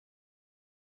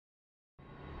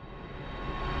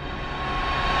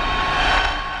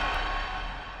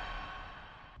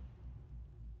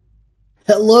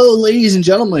Hello, ladies and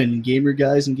gentlemen, gamer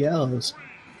guys and gals.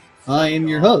 I am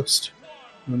your host,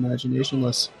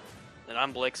 Imaginationless. And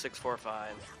I'm Blake645.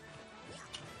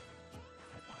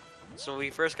 So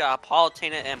we first got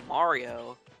Palutena and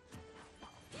Mario.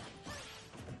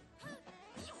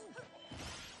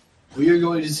 We are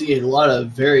going to see a lot of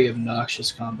very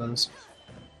obnoxious combos.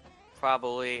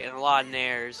 Probably, and a lot of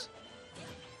nairs.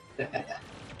 I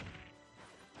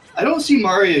don't see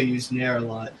Mario use Nair a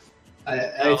lot.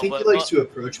 I think he likes to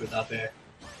approach with up air.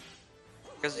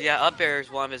 Because, yeah, up air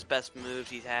is one of his best moves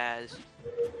he has.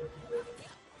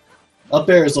 Up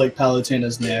air is like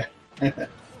Palutena's Nair.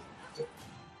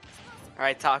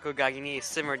 Alright, Taco Guy, you need to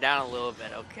simmer down a little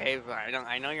bit, okay?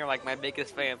 I know you're like my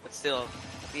biggest fan, but still,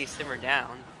 you need to simmer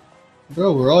down.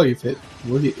 Bro, we're all your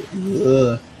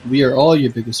we are all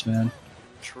your biggest fan.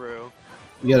 True.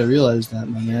 You gotta realize that,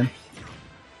 my man.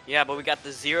 Yeah, but we got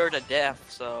the 0 to death,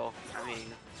 so, I mean,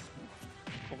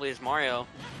 hopefully it's Mario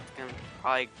can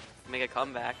probably make a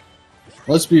comeback.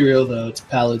 Let's be real though, it's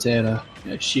Palutena.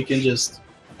 Yeah, she can just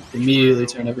immediately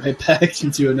turn it right back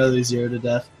into another 0 to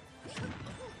death.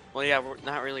 Well, yeah,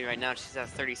 not really right now. She's at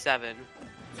 37.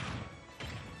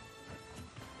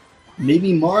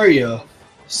 Maybe Mario,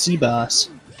 Seba5.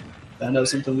 Found out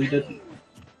something we didn't.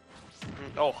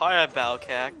 Oh, hi,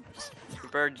 Balcac. You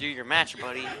better do your match,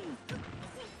 buddy.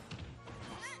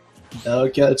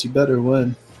 Cats, you better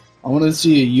win. I want to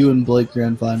see a you and Blake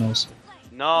grand finals.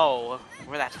 No,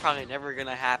 well, that's probably never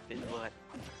gonna happen, but...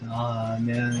 Ah,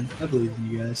 man, I believe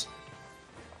in you guys.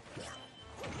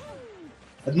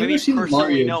 I've never seen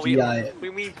Mario DI.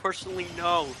 We mean personally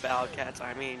no, Balcats.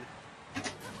 I mean,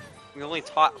 we only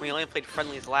played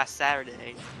friendlies last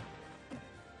Saturday.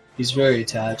 He's very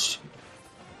attached.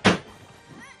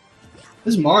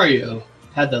 This Mario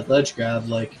had that ledge grab,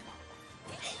 like,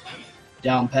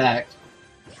 down packed.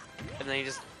 And then he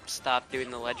just stopped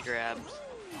doing the ledge grabs.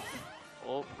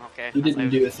 Oh, okay. He didn't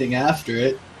do a thing after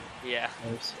it. Yeah.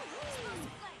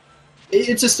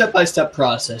 It's a step-by-step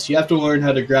process. You have to learn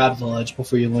how to grab the ledge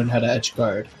before you learn how to edge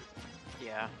guard.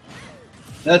 Yeah.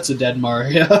 That's a dead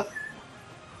Mario.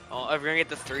 Oh, are we gonna get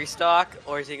the 3-stock,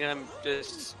 or is he gonna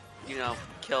just, you know,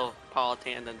 kill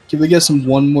Palutena? Then... Can we get some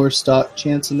one more stock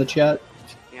chance in the chat?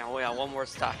 Yeah, well, yeah, one more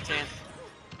stock chance.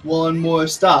 One more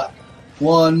stock.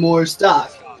 One more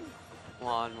stock.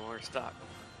 One more stock.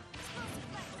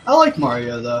 I like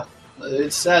Mario, though.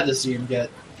 It's sad to see him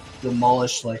get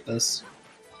demolished like this.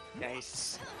 Yeah,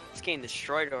 he's getting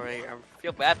destroyed already. I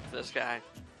feel bad for this guy.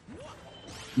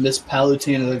 Miss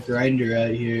Palutena the grinder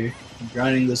out here,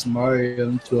 grinding this Mario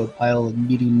into a pile of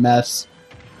meaty mess.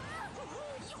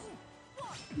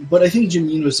 But I think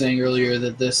Jameen was saying earlier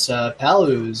that this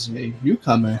Palu is a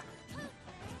newcomer.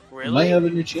 Really? We might have a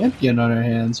new champion on our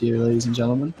hands here, ladies and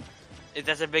gentlemen.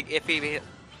 That's a big if he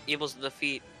able to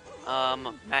defeat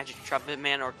Magic Trumpet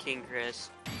Man or King Chris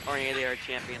or any of the other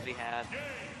champions we have.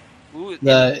 Ooh,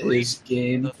 That is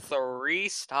game. The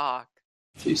 3-stock.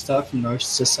 3-stock from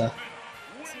Narcissa.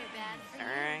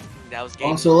 Alright, that was game.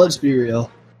 Also, let's be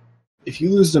real. If you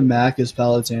lose to Mac as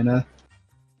Palutena,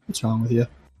 what's wrong with you?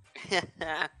 You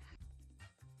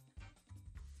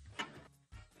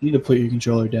need to put your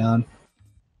controller down.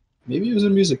 Maybe it was a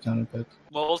music counter pick.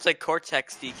 Well, we'll say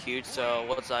Cortex DQ'd, so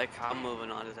what's like, I'm moving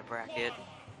on to the bracket.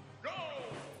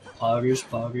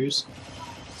 Poggers.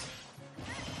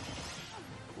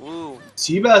 Ooh.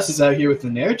 Seabass is out here with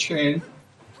an air train.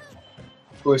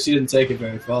 Of course, he didn't take it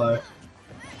very far.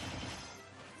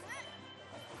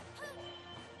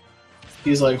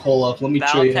 He's like, hold up, let me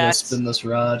show you how to spin this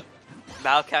rod.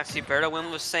 Balcax, you better win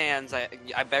with Sands.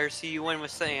 I better see you win with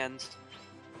Sands.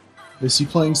 Is he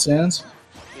playing Sands?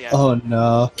 Yeah. Oh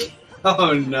no.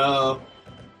 Oh no.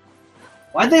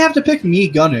 Why'd they have to pick Me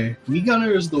Gunner? Me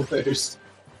Gunner is the worst.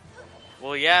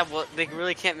 Well, yeah, well, they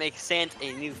really can't make Sands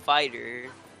a new fighter.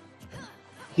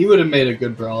 He would have made a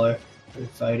good brawler. Good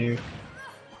fighter.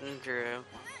 True.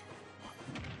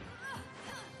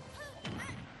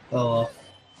 Oh well.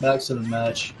 Back to the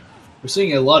match. We're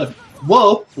seeing a lot of...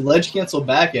 Whoa! Ledge cancel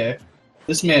back air.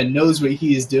 This man knows what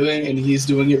he is doing, and he's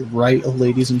doing it right,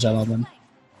 ladies and gentlemen.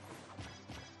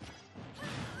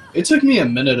 It took me a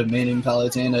minute of maining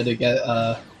Palutena to get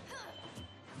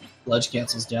ledge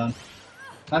cancels down.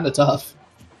 Kinda tough.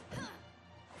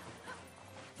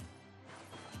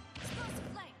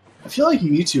 I feel like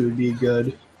Mewtwo would be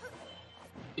good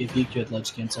if he could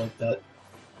ledge cancel like that.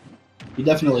 You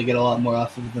definitely get a lot more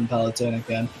off of it than Palutena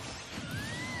can.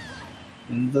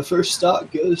 And the first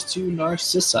stock goes to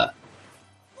Narcissa.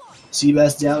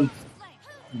 Seabass down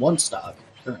 1 stock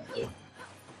currently.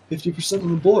 50%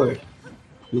 on the board.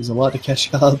 There's a lot to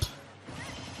catch up.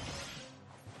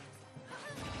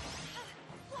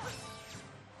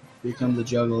 Here come the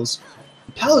juggles.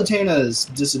 Palutena's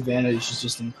disadvantage is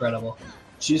just incredible.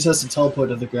 She just has to teleport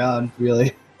to the ground,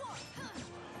 really.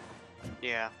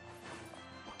 Yeah.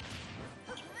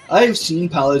 I've seen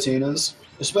Palutenas,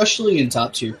 especially in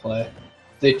top tier play.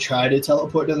 They try to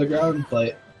teleport to the ground,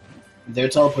 but their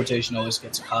teleportation always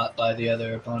gets caught by the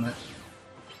other opponent.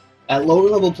 At lower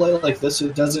level play like this,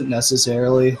 it doesn't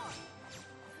necessarily,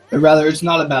 or rather, it's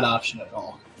not a bad option at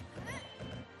all.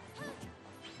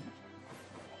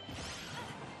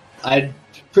 I'd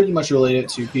pretty much relate it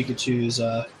to Pikachu's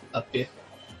up B,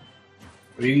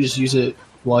 where you can just use it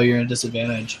while you're in a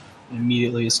disadvantage and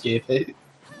immediately escape it.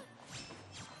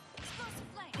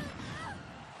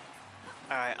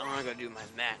 Alright, I'm gonna go do my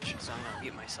match, so I'm gonna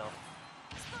mute myself.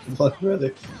 What,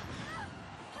 brother?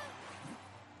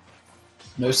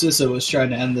 Narcissa was trying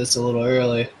to end this a little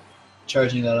early,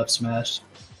 charging that up smash.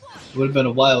 Would have been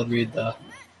a wild read, though.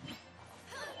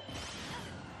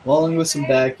 Walling with some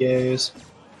back airs.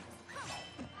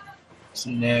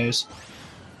 Some nairs.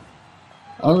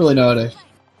 I don't really know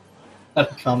how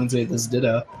to commentate this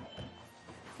ditto.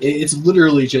 It's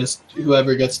literally just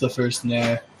whoever gets the first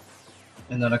nair,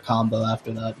 and then a combo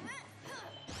after that.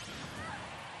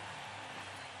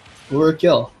 Or a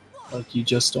kill, like you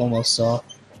just almost saw.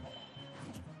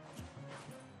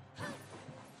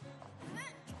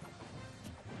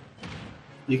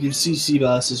 You can see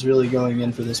Seba5 is really going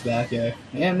in for this back air.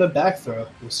 And a back throw.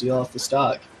 We'll see off the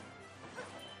stock.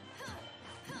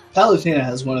 Palutena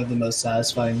has one of the most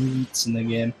satisfying meets in the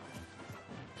game.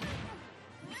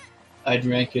 I'd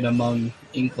rank it among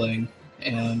Inkling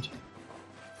and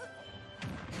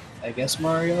I guess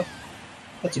Mario.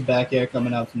 That's a back air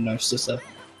coming out from Narcissa.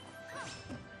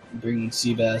 Bringing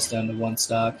Seba5 down to 1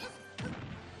 stock.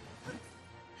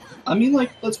 I mean,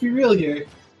 like, let's be real here.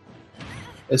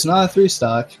 It's not a 3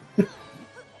 stock.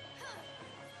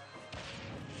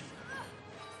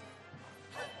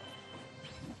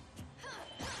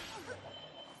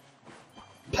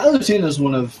 Palutena is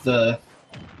one of the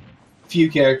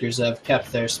few characters that have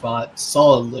kept their spot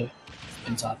solidly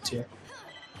in top tier.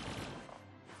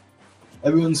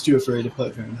 Everyone's too afraid to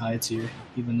put her in high tier,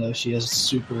 even though she has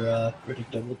super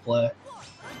predictable play.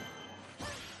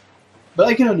 But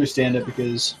I can understand it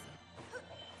because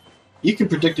you can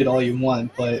predict it all you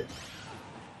want, but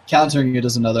countering it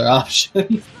is another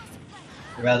option.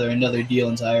 Or rather, another deal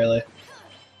entirely.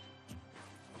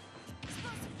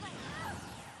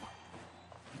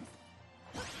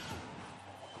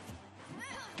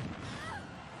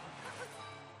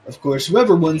 Of course,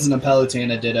 whoever wins in a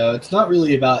Palutena Ditto, it's not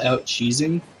really about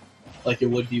out-cheesing, like it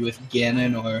would be with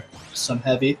Ganon or some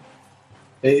heavy.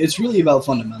 It's really about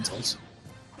fundamentals.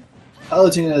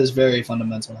 Palutena is very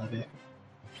fundamental heavy.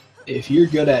 If you're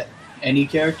good at any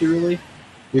character, really,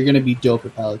 you're going to be dope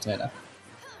at Palutena.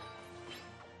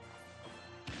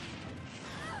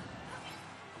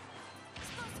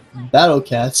 Battle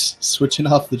Cats, switching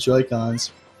off the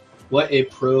Joy-Cons. What a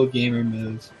pro gamer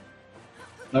move.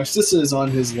 Narcissa is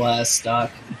on his last stock.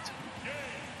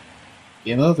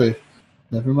 Game over.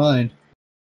 Never mind.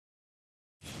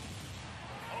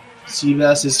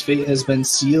 Seba5's fate has been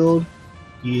sealed.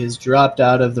 He is dropped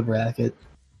out of the bracket.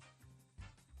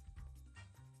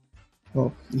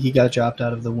 Well, he got dropped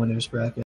out of the winner's bracket.